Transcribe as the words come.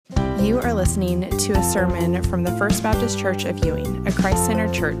You are listening to a sermon from the First Baptist Church of Ewing, a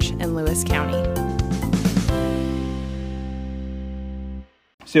Christ-centered church in Lewis County.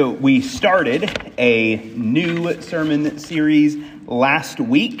 So we started a new sermon series last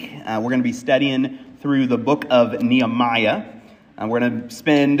week. We're going to be studying through the book of Nehemiah. We're going to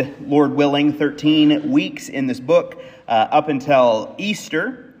spend, Lord willing, 13 weeks in this book up until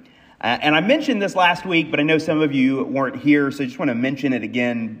Easter. And I mentioned this last week, but I know some of you weren't here, so I just want to mention it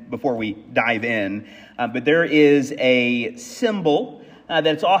again before we dive in. But there is a symbol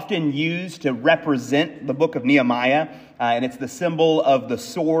that's often used to represent the book of Nehemiah, and it's the symbol of the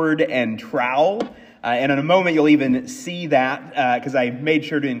sword and trowel. And in a moment, you'll even see that, because I made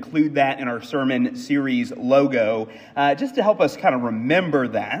sure to include that in our sermon series logo, just to help us kind of remember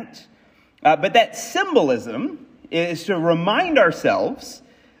that. But that symbolism is to remind ourselves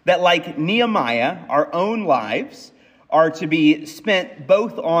that, like Nehemiah, our own lives are to be spent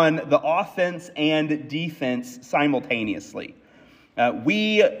both on the offense and defense simultaneously.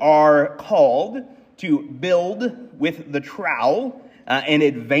 We are called to build with the trowel and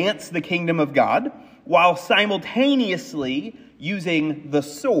advance the kingdom of God, while simultaneously using the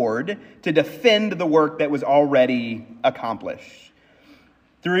sword to defend the work that was already accomplished.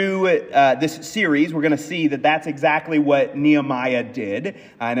 Through this series, we're going to see that that's exactly what Nehemiah did.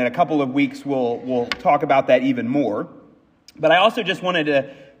 And in a couple of weeks, we'll talk about that even more. But I also just wanted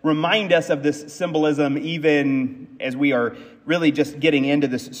to remind us of this symbolism even as we are really just getting into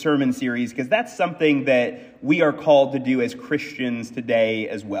this sermon series, because that's something that we are called to do as Christians today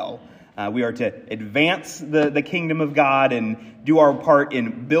as well. We are to advance the kingdom of God and do our part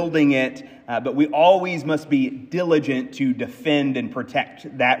in building it, but we always must be diligent to defend and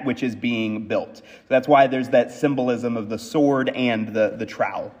protect that which is being built. So that's why there's that symbolism of the sword and the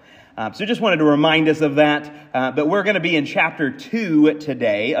trowel. So just wanted to remind us of that. But we're going to be in chapter 2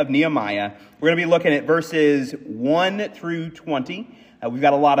 today of Nehemiah. We're going to be looking at verses 1 through 20. We've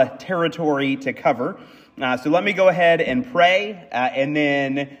got a lot of territory to cover. So let me go ahead and pray, and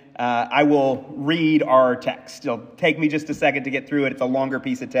then I will read our text. It'll take me just a second to get through it. It's a longer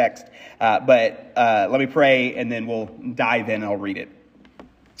piece of text. But let me pray, and then we'll dive in and I'll read it.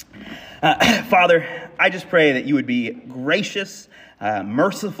 Father, I just pray that you would be gracious,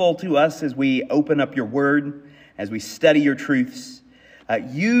 merciful to us as we open up your word, as we study your truths.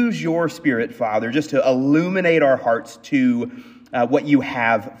 Use your Spirit, Father, just to illuminate our hearts to what you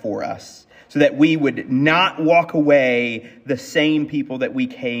have for us, so that we would not walk away the same people that we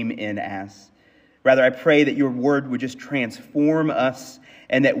came in as. Rather, I pray that your word would just transform us,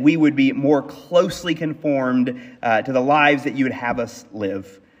 and that we would be more closely conformed to the lives that you would have us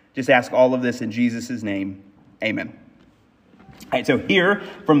live. Just ask all of this in Jesus' name. Amen. All right, so here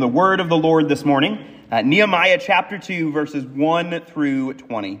from the word of the Lord this morning, Nehemiah chapter 2, verses 1 through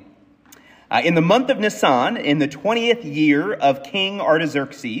 20. In the month of Nisan, in the 20th year of King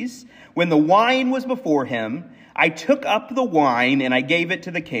Artaxerxes, when the wine was before him, I took up the wine and I gave it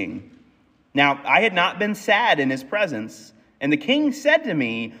to the king. Now, I had not been sad in his presence. And the king said to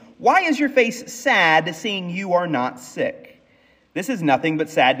me, "Why is your face sad, seeing you are not sick? This is nothing but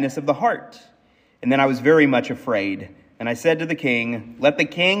sadness of the heart." And then I was very much afraid. And I said to the king, "Let the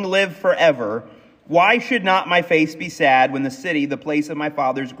king live forever. Why should not my face be sad when the city, the place of my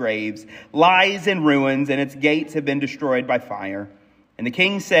father's graves, lies in ruins and its gates have been destroyed by fire?" And the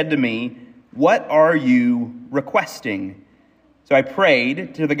king said to me, "What are you requesting?" So I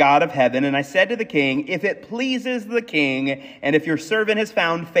prayed to the God of heaven, and I said to the king, "If it pleases the king, and if your servant has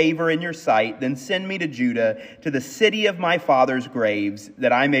found favor in your sight, then send me to Judah, to the city of my father's graves,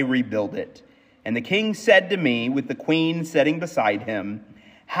 that I may rebuild it." And the king said to me, with the queen sitting beside him,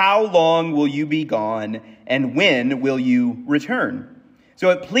 "How long will you be gone, and when will you return?" So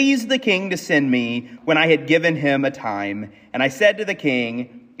it pleased the king to send me when I had given him a time. And I said to the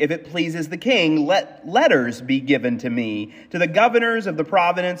king, "If it pleases the king, let letters be given to me, to the governors of the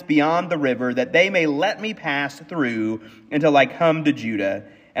province beyond the river, that they may let me pass through until I come to Judah.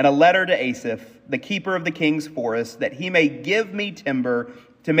 And a letter to Asaph, the keeper of the king's forest, that he may give me timber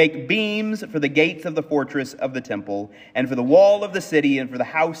to make beams for the gates of the fortress of the temple, and for the wall of the city, and for the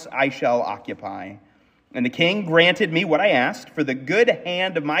house I shall occupy." And the king granted me what I asked, for the good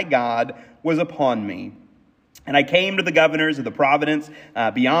hand of my God was upon me. And I came to the governors of the province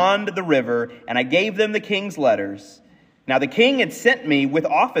beyond the river, and I gave them the king's letters. Now the king had sent me with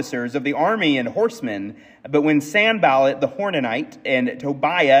officers of the army and horsemen, but when Sanballat the Horonite and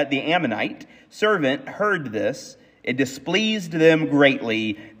Tobiah the Ammonite servant heard this, it displeased them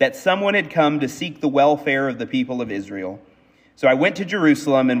greatly that someone had come to seek the welfare of the people of Israel. So I went to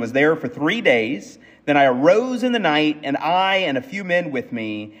Jerusalem and was there for 3 days. Then I arose in the night, and I and a few men with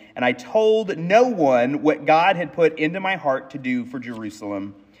me, and I told no one what God had put into my heart to do for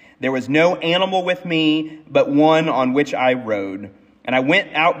Jerusalem. There was no animal with me, but one on which I rode. And I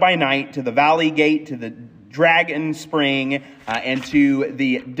went out by night to the valley gate, to the dragon spring, and to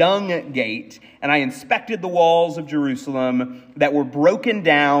the dung gate. And I inspected the walls of Jerusalem that were broken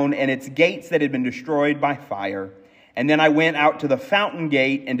down, and its gates that had been destroyed by fire. And then I went out to the fountain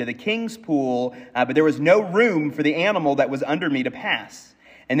gate and to the king's pool, but there was no room for the animal that was under me to pass.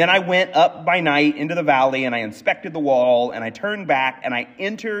 And then I went up by night into the valley, and I inspected the wall, and I turned back, and I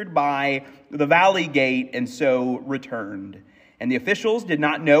entered by the valley gate, and so returned. And the officials did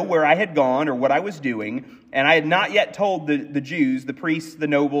not know where I had gone or what I was doing, and I had not yet told the Jews, the priests, the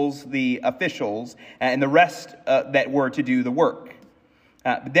nobles, the officials, and the rest that were to do the work.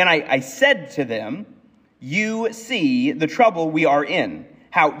 But then I said to them, "You see the trouble we are in,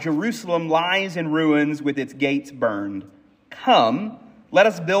 how Jerusalem lies in ruins with its gates burned. Come, let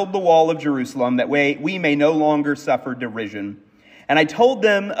us build the wall of Jerusalem, that we may no longer suffer derision." And I told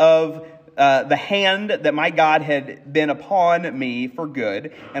them of the hand that my God had been upon me for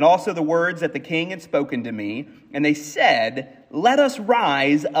good, and also the words that the king had spoken to me. And they said, "Let us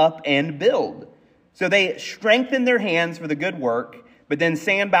rise up and build." So they strengthened their hands for the good work. But then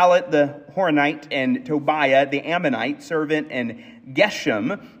Sanballat the Horonite and Tobiah the Ammonite servant and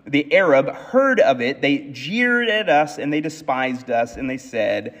Geshem the Arab heard of it. They jeered at us and they despised us, and they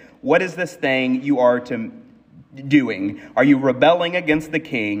said, "What is this thing you are doing? Are you rebelling against the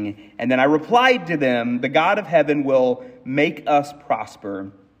king?" And then I replied to them, "The God of heaven will make us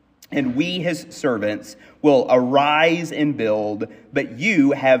prosper, and we, his servants, will arise and build, but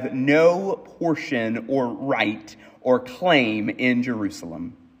you have no portion or right or claim in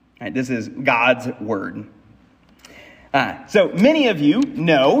Jerusalem." All right, this is God's word. So many of you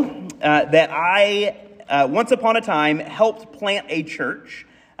know that I, once upon a time, helped plant a church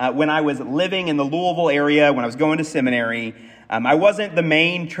when I was living in the Louisville area, when I was going to seminary. I wasn't the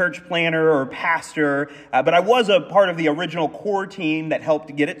main church planter or pastor, but I was a part of the original core team that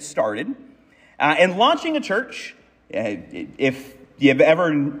helped get it started. And launching a church, if you've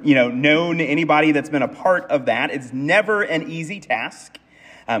ever, known anybody that's been a part of that, it's never an easy task.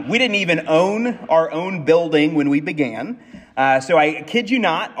 We didn't even own our own building when we began. So I kid you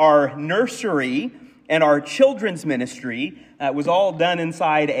not, our nursery and our children's ministry was all done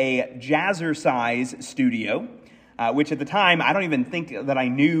inside a jazzercise studio, which at the time, I don't even think that I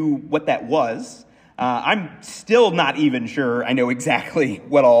knew what that was. I'm still not even sure I know exactly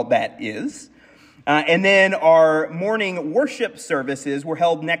what all that is. And then our morning worship services were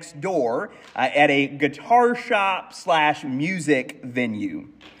held next door at a guitar shop / music venue.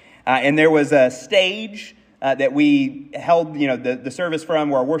 And there was a stage that we held, the service from,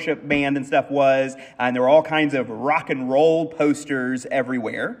 where our worship band and stuff was. And there were all kinds of rock and roll posters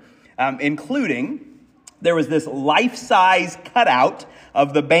everywhere, including there was this life-size cutout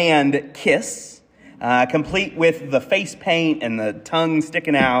of the band Kiss, complete with the face paint and the tongue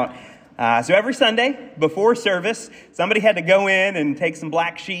sticking out. So every Sunday before service, somebody had to go in and take some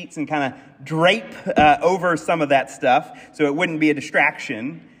black sheets and kind of drape over some of that stuff so it wouldn't be a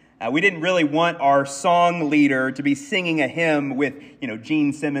distraction. We didn't really want our song leader to be singing a hymn with,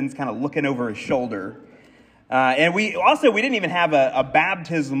 Gene Simmons kind of looking over his shoulder. And we didn't even have a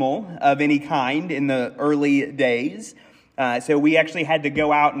baptismal of any kind in the early days. So we actually had to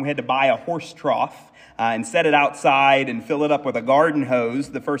go out and we had to buy a horse trough and set it outside and fill it up with a garden hose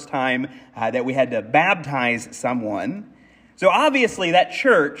the first time that we had to baptize someone. So obviously that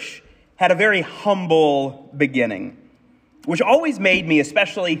church had a very humble beginning, which always made me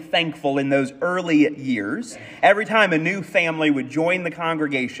especially thankful in those early years. Every time a new family would join the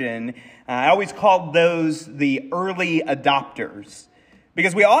congregation, I always called those the early adopters,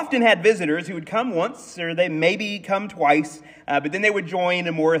 because we often had visitors who would come once or they maybe come twice, but then they would join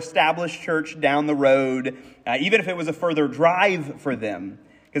a more established church down the road, even if it was a further drive for them,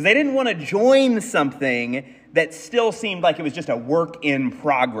 because they didn't want to join something that still seemed like it was just a work in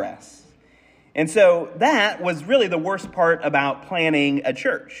progress. And so that was really the worst part about planning a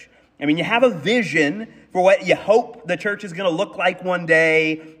church. I mean, you have a vision for what you hope the church is going to look like one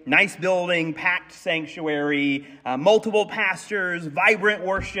day. Nice building, packed sanctuary, multiple pastors, vibrant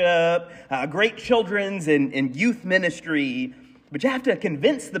worship, great children's and youth ministry. But you have to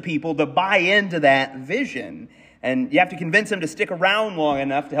convince the people to buy into that vision. And you have to convince them to stick around long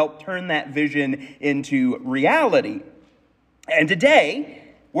enough to help turn that vision into reality. And today,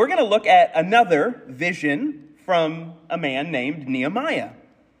 we're going to look at another vision from a man named Nehemiah.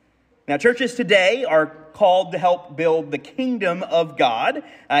 Now, churches today are called to help build the kingdom of God.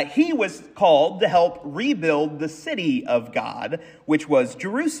 He was called to help rebuild the city of God, which was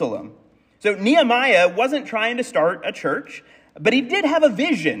Jerusalem. So Nehemiah wasn't trying to start a church, but he did have a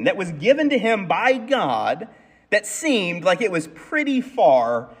vision that was given to him by God that seemed like it was pretty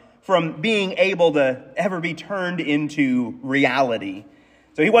far from being able to ever be turned into reality.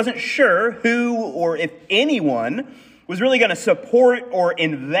 So he wasn't sure who or if anyone was really going to support or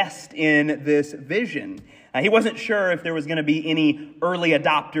invest in this vision. He wasn't sure if there was going to be any early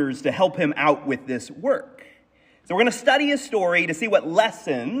adopters to help him out with this work. So we're going to study his story to see what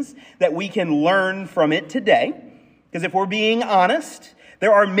lessons that we can learn from it today. Because if we're being honest,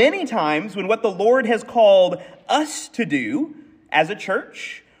 there are many times when what the Lord has called us to do as a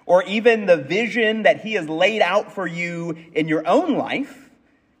church, or even the vision that he has laid out for you in your own life,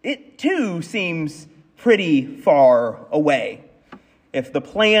 it too seems pretty far away. If the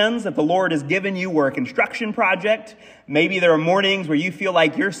plans that the Lord has given you were a construction project, maybe there are mornings where you feel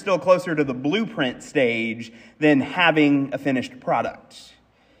like you're still closer to the blueprint stage than having a finished product.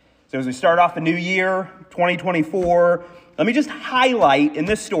 So as we start off the new year, 2024, let me just highlight in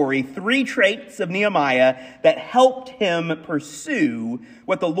this story 3 traits of Nehemiah that helped him pursue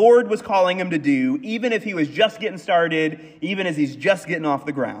what the Lord was calling him to do, even if he was just getting started, even as he's just getting off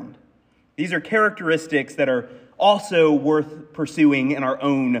the ground. These are characteristics that are also worth pursuing in our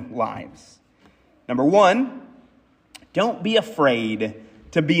own lives. Number 1, don't be afraid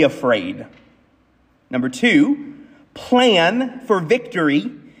to be afraid. Number 2, plan for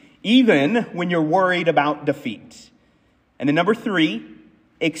victory even when you're worried about defeat. And then number 3,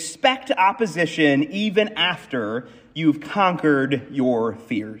 expect opposition even after you've conquered your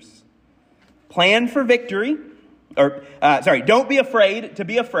fears. Plan for victory, don't be afraid to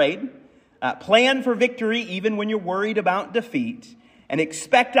be afraid. Plan for victory even when you're worried about defeat, and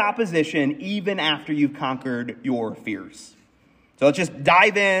expect opposition even after you've conquered your fears. So let's just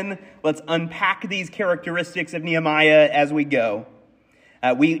dive in. Let's unpack these characteristics of Nehemiah as we go.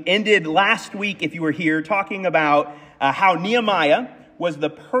 We ended last week, if you were here, talking about how Nehemiah was the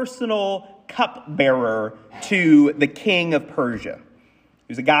personal cupbearer to the king of Persia.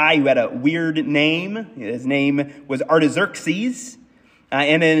 He was a guy who had a weird name. His name was Artaxerxes.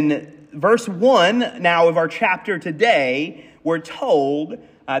 And in verse 1 now of our chapter today, we're told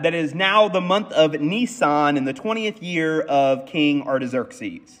that it is now the month of Nisan in the 20th year of King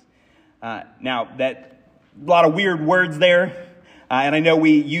Artaxerxes. Now, that a lot of weird words there. And I know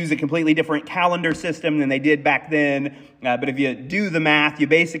we use a completely different calendar system than they did back then. But if you do the math, you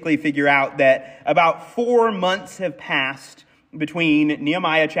basically figure out that about 4 months have passed between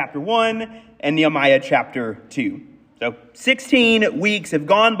Nehemiah chapter 1 and Nehemiah chapter 2. So 16 weeks have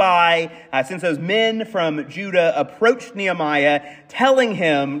gone by since those men from Judah approached Nehemiah, telling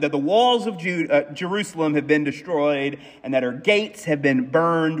him that the walls of Jerusalem have been destroyed and that her gates have been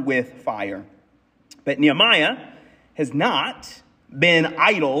burned with fire. But Nehemiah has not been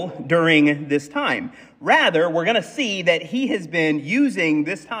idle during this time. Rather, we're going to see that he has been using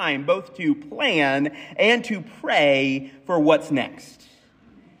this time both to plan and to pray for what's next.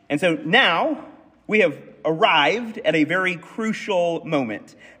 And so now we have arrived at a very crucial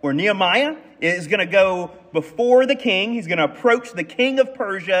moment where Nehemiah is going to go before the king. He's going to approach the king of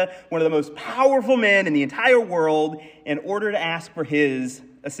Persia, one of the most powerful men in the entire world, in order to ask for his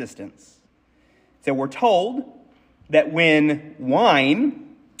assistance. So we're told that when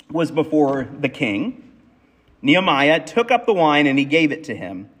wine was before the king, Nehemiah took up the wine and he gave it to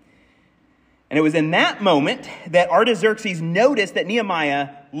him. And it was in that moment that Artaxerxes noticed that Nehemiah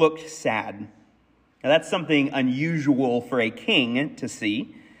looked sad. Now that's something unusual for a king to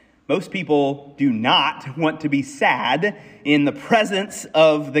see. Most people do not want to be sad in the presence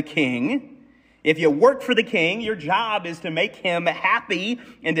of the king. If you work for the king, your job is to make him happy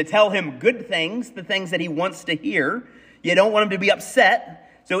and to tell him good things, the things that he wants to hear. You don't want him to be upset.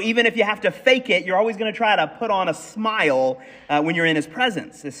 So even if you have to fake it, you're always going to try to put on a smile when you're in his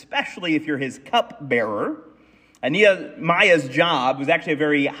presence, especially if you're his cupbearer. Nehemiah's job was actually a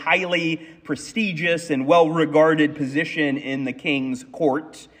very highly prestigious and well-regarded position in the king's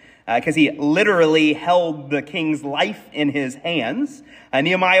court, because he literally held the king's life in his hands.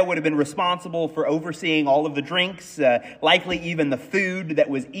 Nehemiah would have been responsible for overseeing all of the drinks, likely even the food that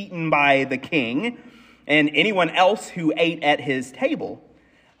was eaten by the king, and anyone else who ate at his table.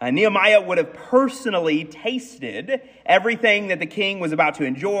 Nehemiah would have personally tasted everything that the king was about to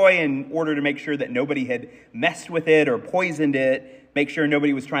enjoy in order to make sure that nobody had messed with it or poisoned it, make sure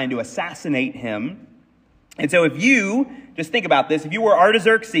nobody was trying to assassinate him. And so if you, just think about this, if you were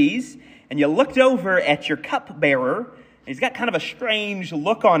Artaxerxes and you looked over at your cupbearer, He's got kind of a strange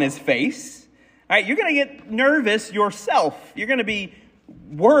look on his face. All right, you're going to get nervous yourself. You're going to be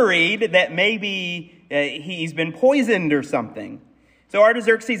worried that maybe he's been poisoned or something. So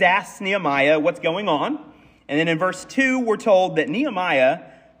Artaxerxes asks Nehemiah what's going on. And then in verse 2, we're told that Nehemiah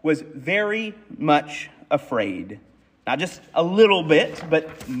was very much afraid. Not just a little bit,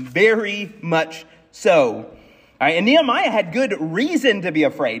 but very much so. All right, and Nehemiah had good reason to be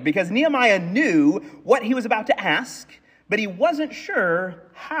afraid because Nehemiah knew what he was about to ask, but he wasn't sure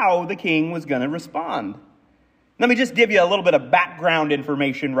how the king was going to respond. Let me just give you a little bit of background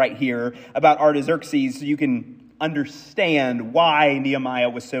information right here about Artaxerxes so you can understand why Nehemiah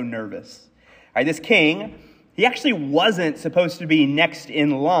was so nervous. All right, this king, he actually wasn't supposed to be next in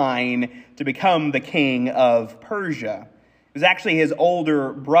line to become the king of Persia. It was actually his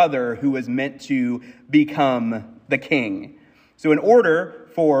older brother who was meant to become the king. So in order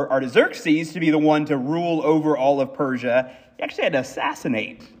for Artaxerxes to be the one to rule over all of Persia, he actually had to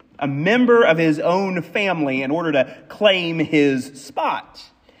assassinate a member of his own family in order to claim his spot.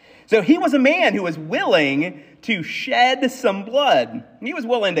 So he was a man who was willing to shed some blood. He was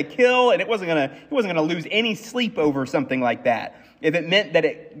willing to kill, and he wasn't gonna lose any sleep over something like that if it meant that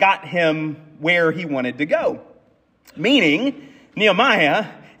it got him where he wanted to go. Meaning, Nehemiah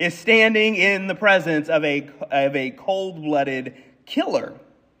is standing in the presence of a cold-blooded killer.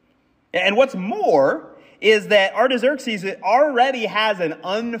 And what's more is that Artaxerxes already has an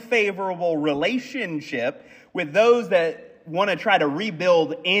unfavorable relationship with those that want to try to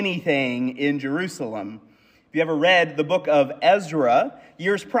rebuild anything in Jerusalem. If you ever read the book of Ezra,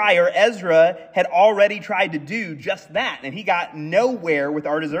 years prior, Ezra had already tried to do just that, and he got nowhere with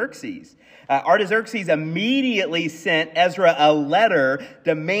Artaxerxes. Artaxerxes immediately sent Ezra a letter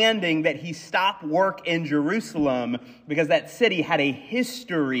demanding that he stop work in Jerusalem because that city had a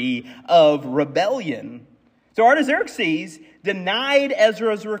history of rebellion. So Artaxerxes denied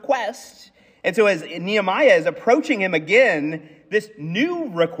Ezra's request, and so as Nehemiah is approaching him again, this new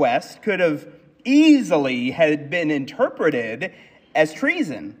request could have easily had been interpreted as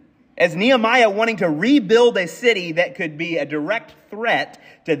treason, as Nehemiah wanting to rebuild a city that could be a direct threat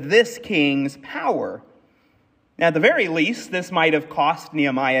to this king's power. Now, at the very least, this might have cost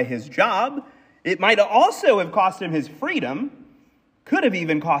Nehemiah his job. It might also have cost him his freedom. Could have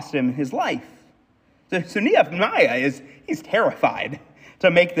even cost him his life. So Nehemiah he's terrified to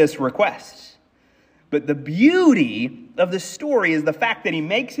make this request. But the beauty of the story is the fact that he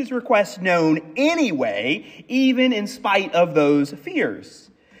makes his request known anyway, even in spite of those fears,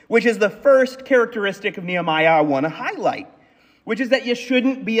 which is the first characteristic of Nehemiah I want to highlight, which is that you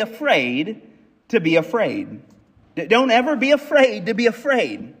shouldn't be afraid to be afraid. Don't ever be afraid to be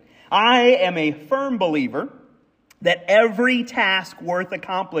afraid. I am a firm believer that every task worth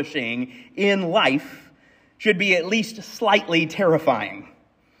accomplishing in life should be at least slightly terrifying.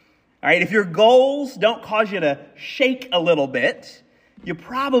 All right, if your goals don't cause you to shake a little bit, you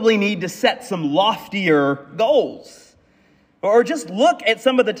probably need to set some loftier goals. Or just look at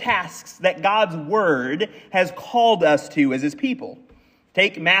some of the tasks that God's word has called us to as his people.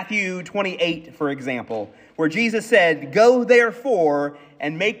 Take Matthew 28, for example, where Jesus said, "Go therefore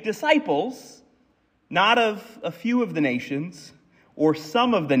and make disciples, not of a few of the nations or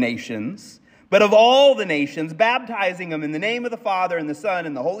some of the nations, but of all the nations, baptizing them in the name of the Father and the Son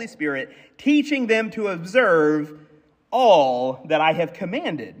and the Holy Spirit, teaching them to observe all that I have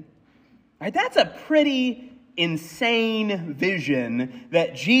commanded." All right, that's a pretty insane vision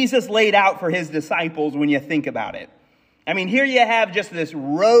that Jesus laid out for his disciples when you think about it. I mean, here you have just this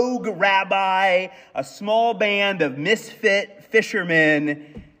rogue rabbi, a small band of misfit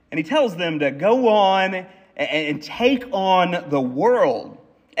fishermen, and he tells them to go on and take on the world.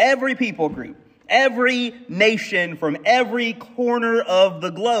 Every people group, every nation from every corner of the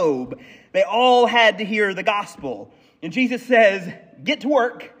globe, they all had to hear the gospel. And Jesus says, get to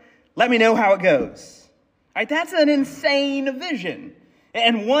work. Let me know how it goes. All right, that's an insane vision.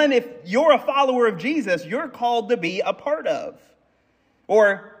 And one, if you're a follower of Jesus, you're called to be a part of.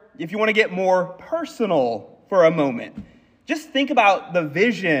 Or if you want to get more personal for a moment, just think about the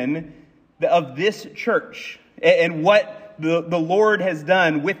vision of this church and what the Lord has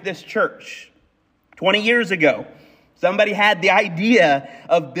done with this church. 20 years ago, somebody had the idea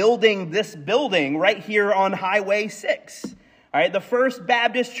of building this building right here on Highway 6. All right, the First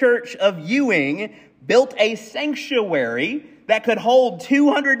Baptist Church of Ewing built a sanctuary that could hold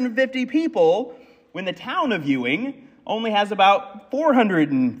 250 people when the town of Ewing only has about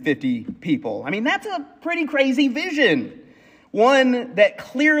 450 people. I mean, that's a pretty crazy vision. One that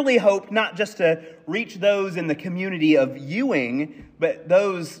clearly hoped not just to reach those in the community of Ewing, but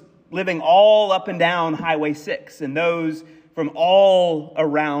those living all up and down Highway 6 and those from all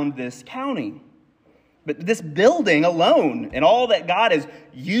around this county. But this building alone and all that God has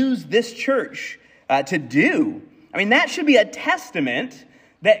used this church to do, I mean, that should be a testament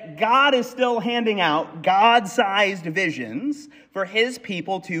that God is still handing out God-sized visions for his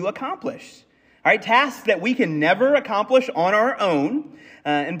people to accomplish. All right, tasks that we can never accomplish on our own,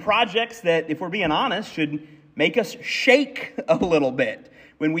 and projects that, if we're being honest, should make us shake a little bit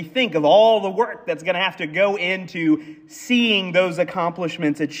when we think of all the work that's going to have to go into seeing those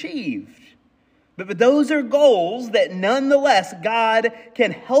accomplishments achieved. But those are goals that nonetheless God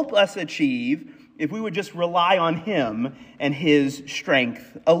can help us achieve if we would just rely on him and his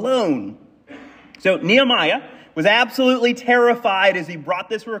strength alone. So Nehemiah was absolutely terrified as he brought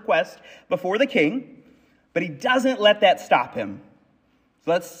this request before the king, but he doesn't let that stop him.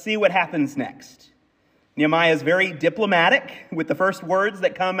 So let's see what happens next. Nehemiah is very diplomatic with the first words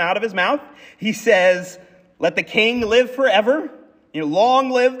that come out of his mouth. He says, "Let the king live forever." Long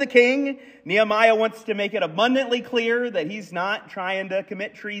live the king. Nehemiah wants to make it abundantly clear that he's not trying to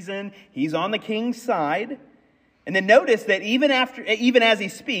commit treason. He's on the king's side. And then notice that even as he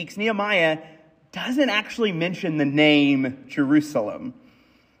speaks, Nehemiah doesn't actually mention the name Jerusalem.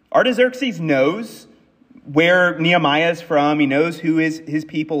 Artaxerxes knows where Nehemiah is from. He knows who his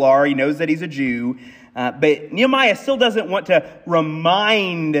people are. He knows that he's a Jew. But Nehemiah still doesn't want to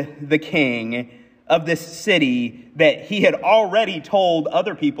remind the king of this city that he had already told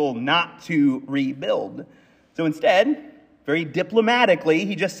other people not to rebuild. So instead, very diplomatically,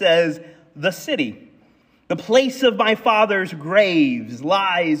 he just says, "The city, the place of my father's graves,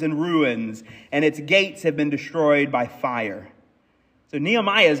 lies in ruins, and its gates have been destroyed by fire." So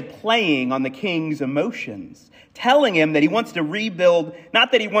Nehemiah is playing on the king's emotions, telling him that he wants to rebuild,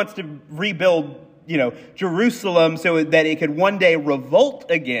 not that he wants to rebuild, Jerusalem so that it could one day revolt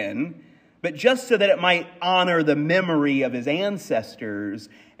again, but just so that it might honor the memory of his ancestors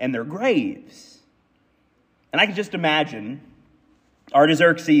and their graves. And I can just imagine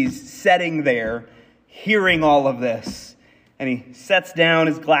Artaxerxes sitting there, hearing all of this, and he sets down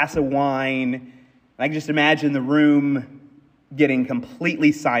his glass of wine, and I can just imagine the room getting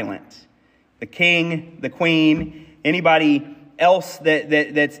completely silent. The king, the queen, anybody else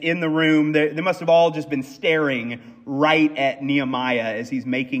that's in the room, they must have all just been staring right at Nehemiah as he's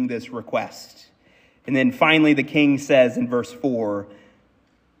making this request. And then finally the king says in verse 4,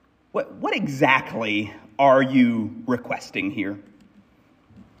 what exactly are you requesting here?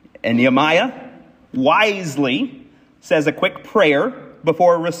 And Nehemiah wisely says a quick prayer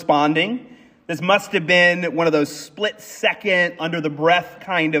before responding. This must have been one of those split-second, under-the-breath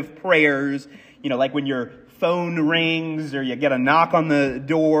kind of prayers, like when your phone rings or you get a knock on the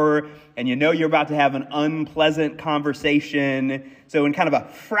door and you're about to have an unpleasant conversation. So in kind of a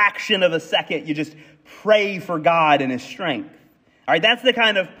fraction of a second, you just pray for God and his strength. All right, that's the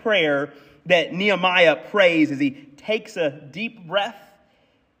kind of prayer that Nehemiah prays as he takes a deep breath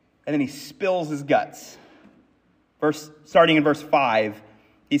and then he spills his guts. Starting in verse 5,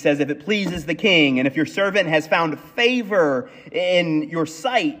 he says, "If it pleases the king, and if your servant has found favor in your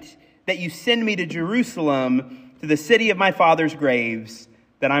sight, that you send me to Jerusalem, to the city of my father's graves,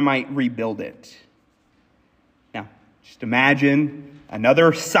 that I might rebuild it." Now, just imagine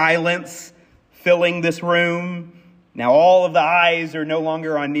another silence filling this room. Now all of the eyes are no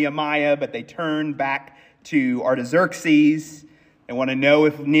longer on Nehemiah, but they turn back to Artaxerxes. They want to know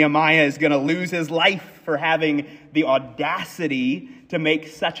if Nehemiah is going to lose his life for having the audacity to make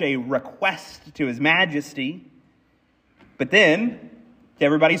such a request to his majesty. But then, to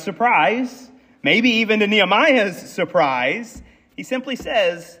everybody's surprise, maybe even to Nehemiah's surprise, he simply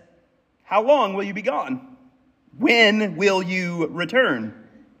says, "How long will you be gone? When will you return?"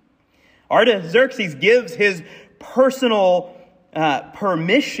 Artaxerxes gives his personal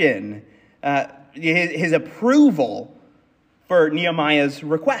permission, his approval for Nehemiah's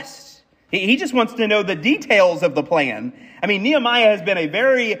request. He just wants to know the details of the plan. I mean, Nehemiah has been a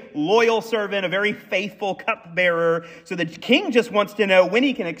very loyal servant, a very faithful cupbearer. So the king just wants to know when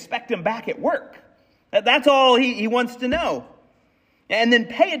he can expect him back at work. That's all he wants to know. And then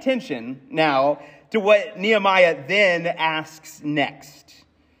pay attention now to what Nehemiah then asks next.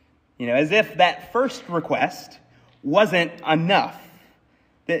 As if that first request wasn't enough.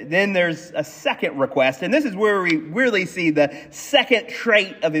 Then there's a second request, and this is where we really see the second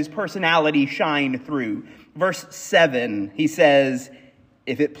trait of his personality shine through. Verse 7, he says,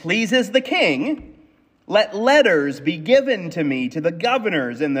 "If it pleases the king, let letters be given to me, to the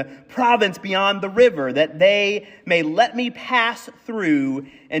governors in the province beyond the river, that they may let me pass through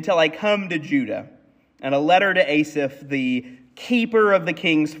until I come to Judah. And a letter to Asaph, the keeper of the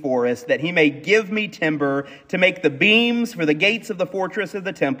king's forest, that he may give me timber to make the beams for the gates of the fortress of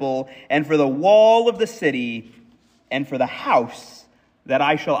the temple, and for the wall of the city, and for the house that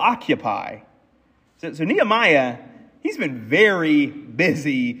I shall occupy. So Nehemiah, he's been very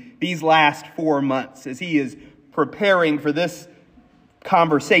busy these last 4 months as he is preparing for this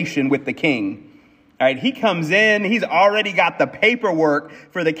conversation with the king. All right, he comes in, he's already got the paperwork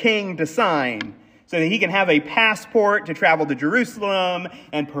for the king to sign so that he can have a passport to travel to Jerusalem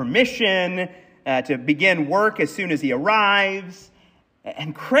and permission to begin work as soon as he arrives.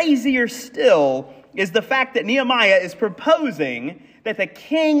 And crazier still is the fact that Nehemiah is proposing that the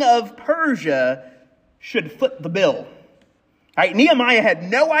king of Persia should foot the bill. All right, Nehemiah had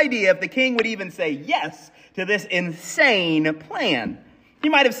no idea if the king would even say yes to this insane plan. He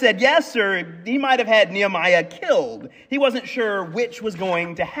might have said yes, or he might have had Nehemiah killed. He wasn't sure which was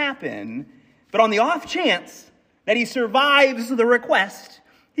going to happen. But on the off chance that he survives the request,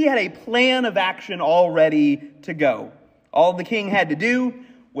 he had a plan of action all ready to go. All the king had to do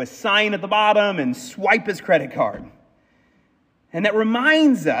was sign at the bottom and swipe his credit card. And that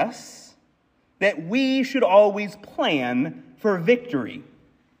reminds us that we should always plan for victory,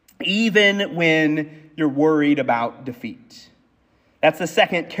 even when you're worried about defeat. That's the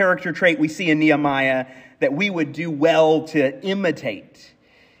second character trait we see in Nehemiah that we would do well to imitate.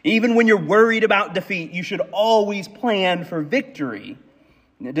 Even when you're worried about defeat, you should always plan for victory.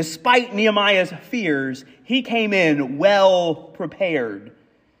 Despite Nehemiah's fears, he came in well prepared.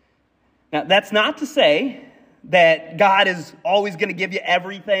 Now, that's not to say that God is always going to give you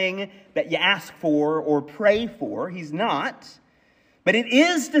everything that you ask for or pray for. He's not. But it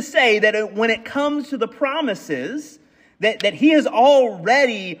is to say that when it comes to the promises that he has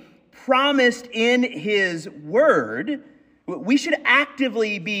already promised in his word, we should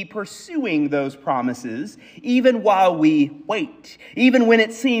actively be pursuing those promises even while we wait, even when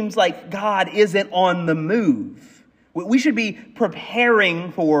it seems like God isn't on the move. We should be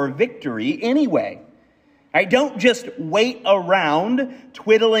preparing for victory anyway. All right, don't just wait around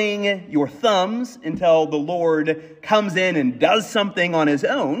twiddling your thumbs until the Lord comes in and does something on his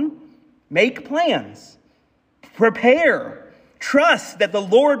own. Make plans. Prepare. Trust that the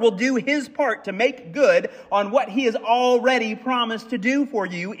Lord will do his part to make good on what he has already promised to do for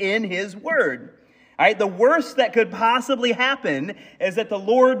you in his word. All right, the worst that could possibly happen is that the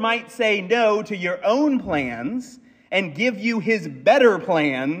Lord might say no to your own plans and give you his better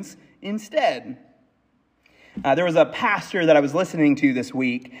plans instead. There was a pastor that I was listening to this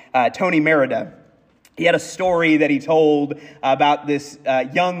week, Tony Merida. He had a story that he told about this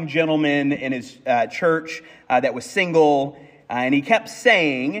young gentleman in his church that was single, and he kept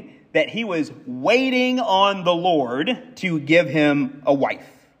saying that he was waiting on the Lord to give him a wife.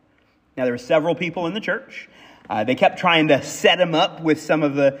 Now, there were several people in the church. They kept trying to set him up with some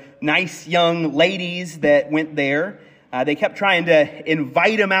of the nice young ladies that went there. They kept trying to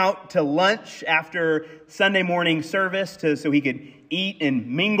invite him out to lunch after Sunday morning service so he could eat and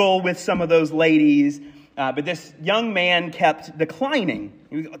mingle with some of those ladies. But this young man kept declining.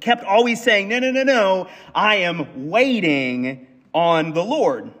 He kept always saying, no, I am waiting on the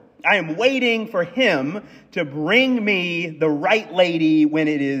Lord. I am waiting for him to bring me the right lady when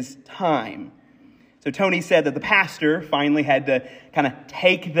it is time. So Tony said that the pastor finally had to kind of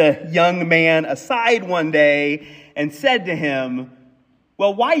take the young man aside one day and said to him,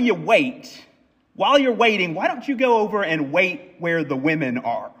 well, while you're waiting, why don't you go over and wait where the women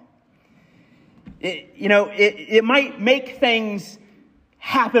are? It might make things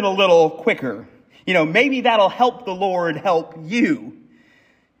happen a little quicker. Maybe that'll help the Lord help you.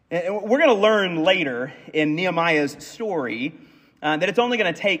 And we're going to learn later in Nehemiah's story that it's only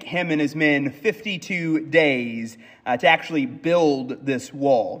going to take him and his men 52 days to actually build this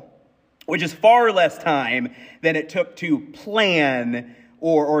wall, which is far less time than it took to plan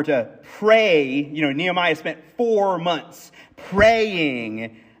or to pray. Nehemiah spent 4 months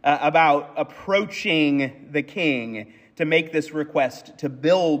praying about approaching the king to make this request to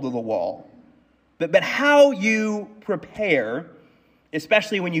build the wall. But how you prepare,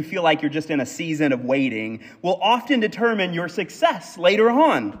 especially when you feel like you're just in a season of waiting, will often determine your success later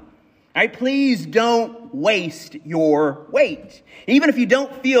on. All right, please don't waste your wait. Even if you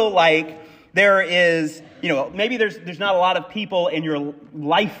don't feel like there is, maybe there's not a lot of people in your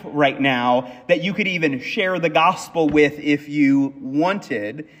life right now that you could even share the gospel with if you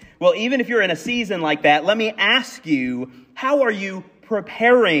wanted. Well, even if you're in a season like that, let me ask you, how are you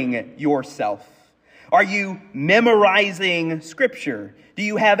preparing yourself? Are you memorizing scripture? Do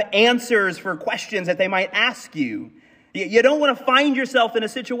you have answers for questions that they might ask you? You don't want to find yourself in a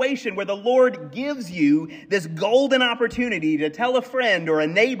situation where the Lord gives you this golden opportunity to tell a friend or a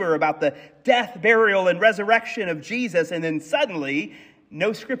neighbor about the death, burial, and resurrection of Jesus, and then suddenly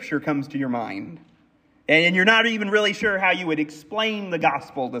no scripture comes to your mind. And you're not even really sure how you would explain the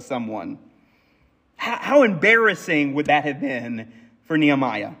gospel to someone. How embarrassing would that have been for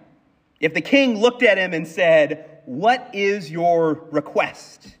Nehemiah? If the king looked at him and said, "What is your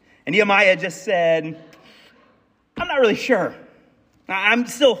request?" And Nehemiah just said, "I'm not really sure. I'm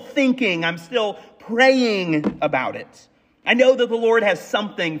still thinking. I'm still praying about it. I know that the Lord has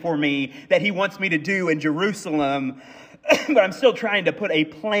something for me that he wants me to do in Jerusalem, but I'm still trying to put a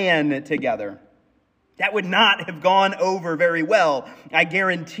plan together." That would not have gone over very well. I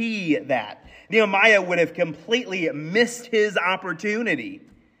guarantee that. Nehemiah would have completely missed his opportunity.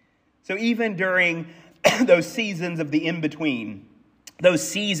 So even during those seasons of the in-between, those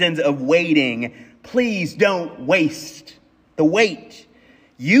seasons of waiting, please don't waste the wait.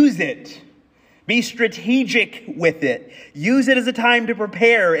 Use it. Be strategic with it. Use it as a time to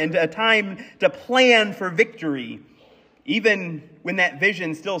prepare and a time to plan for victory. Even when that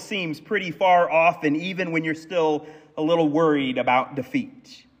vision still seems pretty far off, and even when you're still a little worried about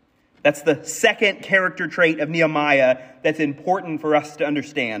defeat. That's the second character trait of Nehemiah that's important for us to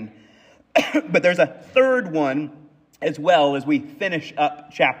understand. But there's a third one as well as we finish up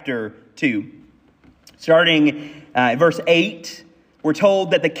chapter 2. Starting verse 8, we're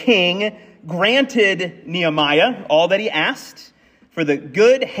told that the king granted Nehemiah all that he asked, for the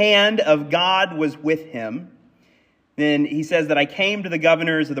good hand of God was with him. Then he says that I came to the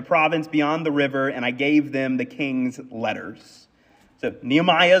governors of the province beyond the river, and I gave them the king's letters. So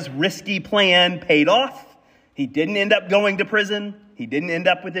Nehemiah's risky plan paid off. He didn't end up going to prison. He didn't end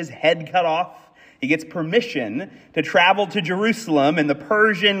up with his head cut off. He gets permission to travel to Jerusalem, and the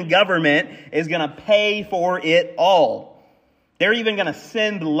Persian government is going to pay for it all. They're even going to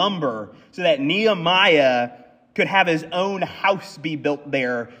send lumber so that Nehemiah could have his own house be built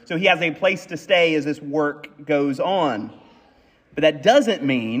there, so he has a place to stay as this work goes on. But that doesn't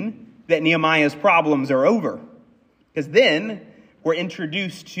mean that Nehemiah's problems are over, because then we're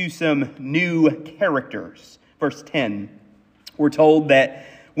introduced to some new characters. Verse 10, we're told that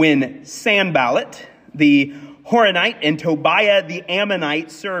when Sanballat, the Horonite, and Tobiah, the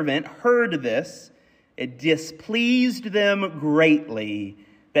Ammonite servant, heard this, it displeased them greatly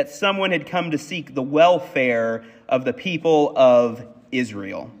that someone had come to seek the welfare of the people of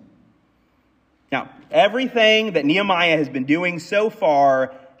Israel. Now, everything that Nehemiah has been doing so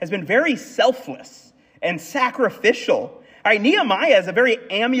far has been very selfless and sacrificial. All right, Nehemiah is a very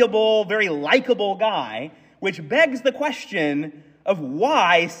amiable, very likable guy, which begs the question of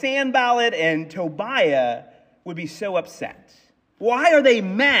why Sanballat and Tobiah would be so upset. Why are they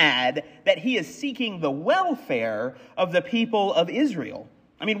mad that he is seeking the welfare of the people of Israel?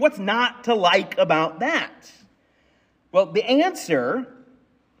 I mean, what's not to like about that? Well, to answer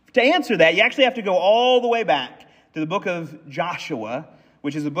that, you actually have to go all the way back to the book of Joshua,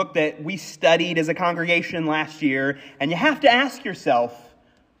 which is a book that we studied as a congregation last year. And you have to ask yourself,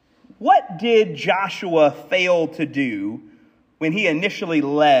 what did Joshua fail to do when he initially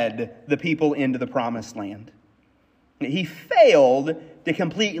led the people into the promised land? He failed to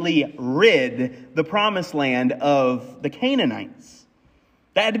completely rid the promised land of the Canaanites.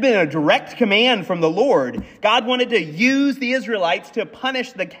 That had been a direct command from the Lord. God wanted to use the Israelites to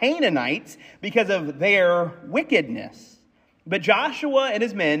punish the Canaanites because of their wickedness. But Joshua and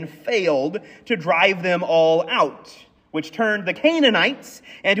his men failed to drive them all out, which turned the Canaanites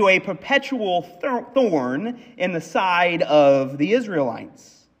into a perpetual thorn in the side of the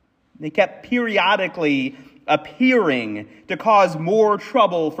Israelites. They kept periodically appearing to cause more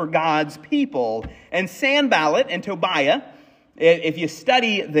trouble for God's people. And Sanballat and Tobiah, if you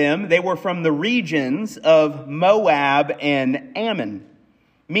study them, they were from the regions of Moab and Ammon,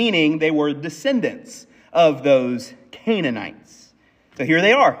 meaning they were descendants of those Canaanites. So here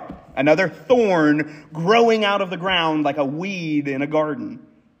they are, another thorn growing out of the ground like a weed in a garden.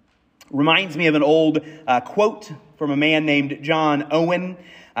 Reminds me of an old quote from a man named John Owen.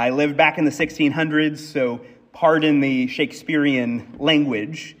 I lived back in the 1600s, so pardon the Shakespearean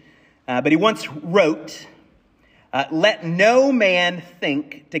language. But he once wrote, "Let no man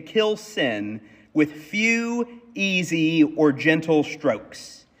think to kill sin with few, easy, or gentle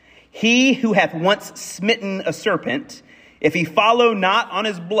strokes. He who hath once smitten a serpent, if he follow not on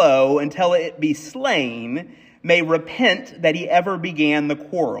his blow until it be slain, may repent that he ever began the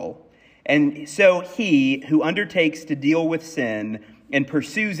quarrel. And so he who undertakes to deal with sin and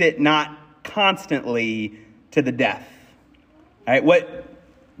pursues it not constantly to the death." All right, what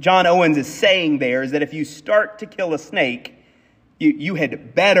John Owens is saying there is that if you start to kill a snake, you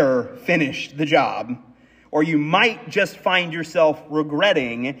had better finish the job, or you might just find yourself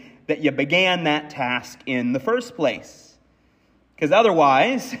regretting that you began that task in the first place. Because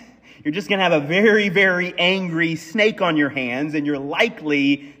otherwise, you're just going to have a very, very angry snake on your hands, and you're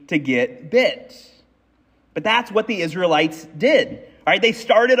likely to get bit. But that's what the Israelites did. All right, they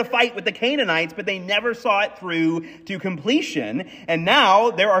started a fight with the Canaanites, but they never saw it through to completion. And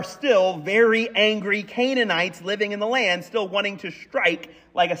now there are still very angry Canaanites living in the land, still wanting to strike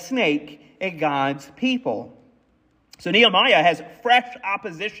like a snake at God's people. So Nehemiah has fresh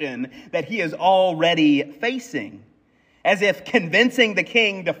opposition that he is already facing. As if convincing the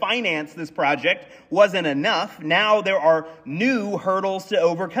king to finance this project wasn't enough, now there are new hurdles to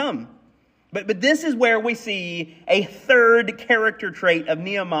overcome. But this is where we see a third character trait of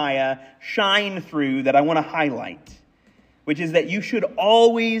Nehemiah shine through that I want to highlight, which is that you should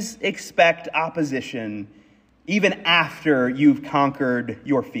always expect opposition even after you've conquered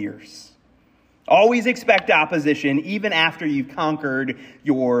your fears. Always expect opposition even after you've conquered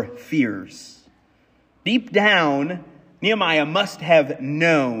your fears. Deep down, Nehemiah must have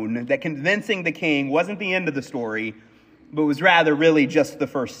known that convincing the king wasn't the end of the story, but was rather really just the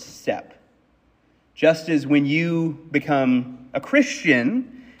first step. Just as when you become a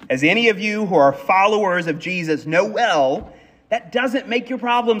Christian, as any of you who are followers of Jesus know well, that doesn't make your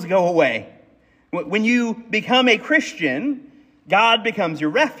problems go away. When you become a Christian, God becomes your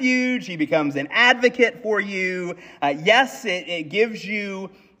refuge. He becomes an advocate for you. Yes, it gives you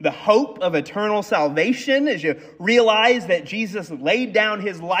the hope of eternal salvation as you realize that Jesus laid down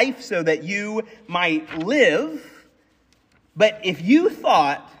his life so that you might live. But if you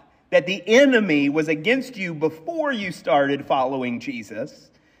thought that the enemy was against you before you started following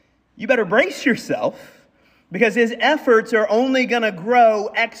Jesus, you better brace yourself, because his efforts are only going to grow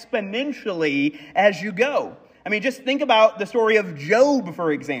exponentially as you go. I mean, just think about the story of Job,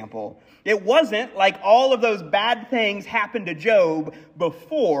 for example. It wasn't like all of those bad things happened to Job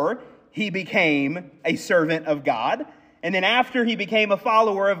before he became a servant of God. And then after he became a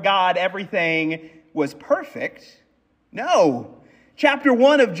follower of God, everything was perfect. No. Chapter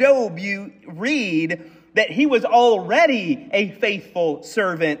 1 of Job, you read that he was already a faithful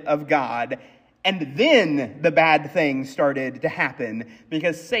servant of God. And then the bad things started to happen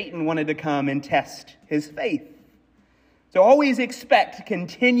because Satan wanted to come and test his faith. So always expect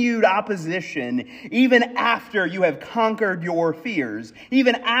continued opposition even after you have conquered your fears,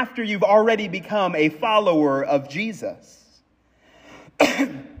 even after you've already become a follower of Jesus.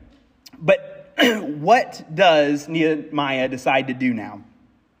 But what does Nehemiah decide to do now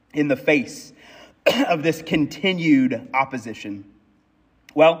in the face of this continued opposition?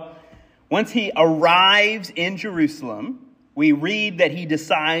 Well, once he arrives in Jerusalem, we read that he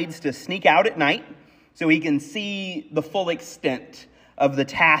decides to sneak out at night so he can see the full extent of the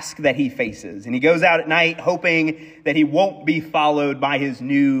task that he faces. And he goes out at night hoping that he won't be followed by his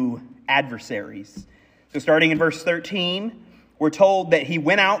new adversaries. So starting in verse 13, we're told that he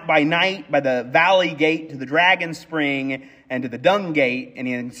went out by night by the valley gate to the dragon spring and to the dung gate, and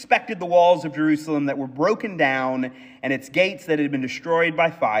he inspected the walls of Jerusalem that were broken down and its gates that had been destroyed by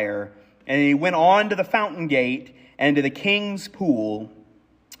fire. And he went on to the fountain gate and to the king's pool.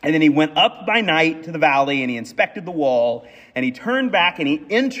 And then he went up by night to the valley, and he inspected the wall, and he turned back and he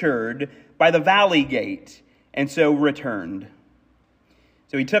entered by the valley gate, and so returned.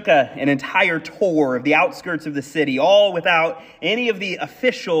 So he took an entire tour of the outskirts of the city, all without any of the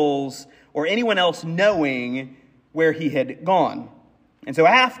officials or anyone else knowing where he had gone. And so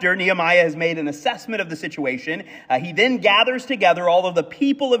after Nehemiah has made an assessment of the situation, he then gathers together all of the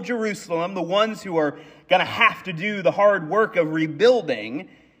people of Jerusalem, the ones who are going to have to do the hard work of rebuilding.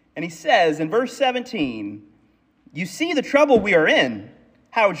 And he says in verse 17, "You see the trouble we are in,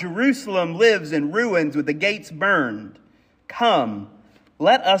 how Jerusalem lives in ruins with the gates burned. Come,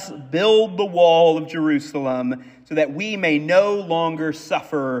 let us build the wall of Jerusalem so that we may no longer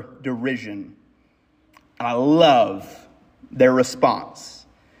suffer derision." I love their response.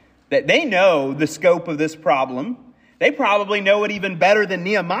 That they know the scope of this problem. They probably know it even better than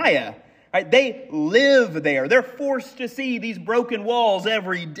Nehemiah. Right? They live there. They're forced to see these broken walls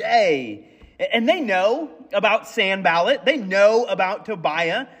every day. And they know about Sanballat. They know about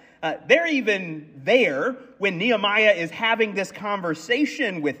Tobiah. They're even there when Nehemiah is having this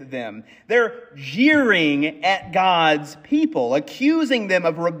conversation with them. They're jeering at God's people, accusing them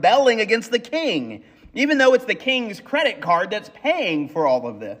of rebelling against the king, even though it's the king's credit card that's paying for all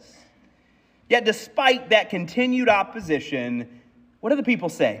of this. Yet despite that continued opposition, what do the people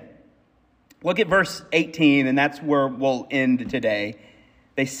say? Look at verse 18, and that's where we'll end today.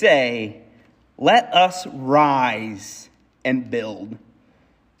 They say, "Let us rise and build."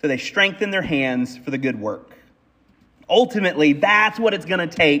 So they strengthen their hands for the good work. Ultimately, that's what it's going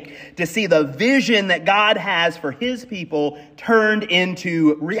to take to see the vision that God has for his people turned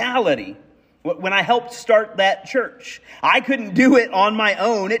into reality. When I helped start that church, I couldn't do it on my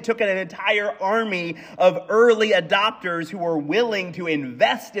own. It took an entire army of early adopters who were willing to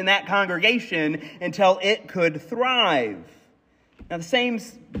invest in that congregation until it could thrive. Now, the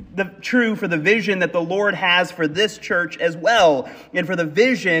same's true for the vision that the Lord has for this church as well, and for the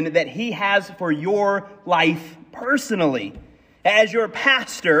vision that he has for your life personally. As your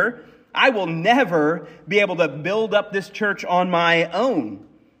pastor, I will never be able to build up this church on my own,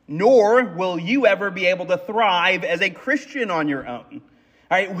 nor will you ever be able to thrive as a Christian on your own.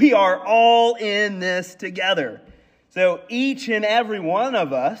 All right, we are all in this together. So each and every one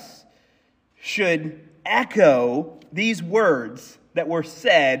of us should echo these words that were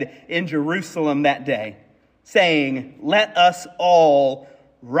said in Jerusalem that day, saying, "Let us all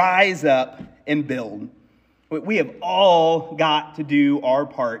rise up and build." We have all got to do our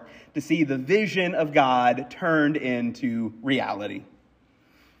part to see the vision of God turned into reality.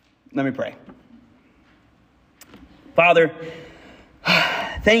 Let me pray. Father,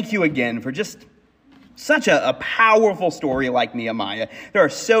 thank you again for just such a powerful story like Nehemiah. There are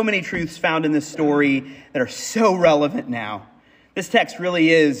so many truths found in this story that are so relevant now. This text really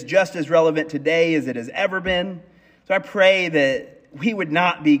is just as relevant today as it has ever been. So I pray that we would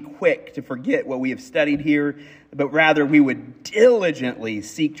not be quick to forget what we have studied here, but rather we would diligently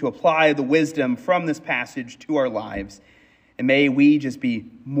seek to apply the wisdom from this passage to our lives. And may we just be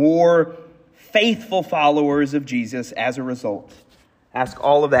more faithful followers of Jesus as a result. Ask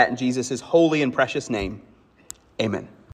all of that in Jesus' holy and precious name. Amen.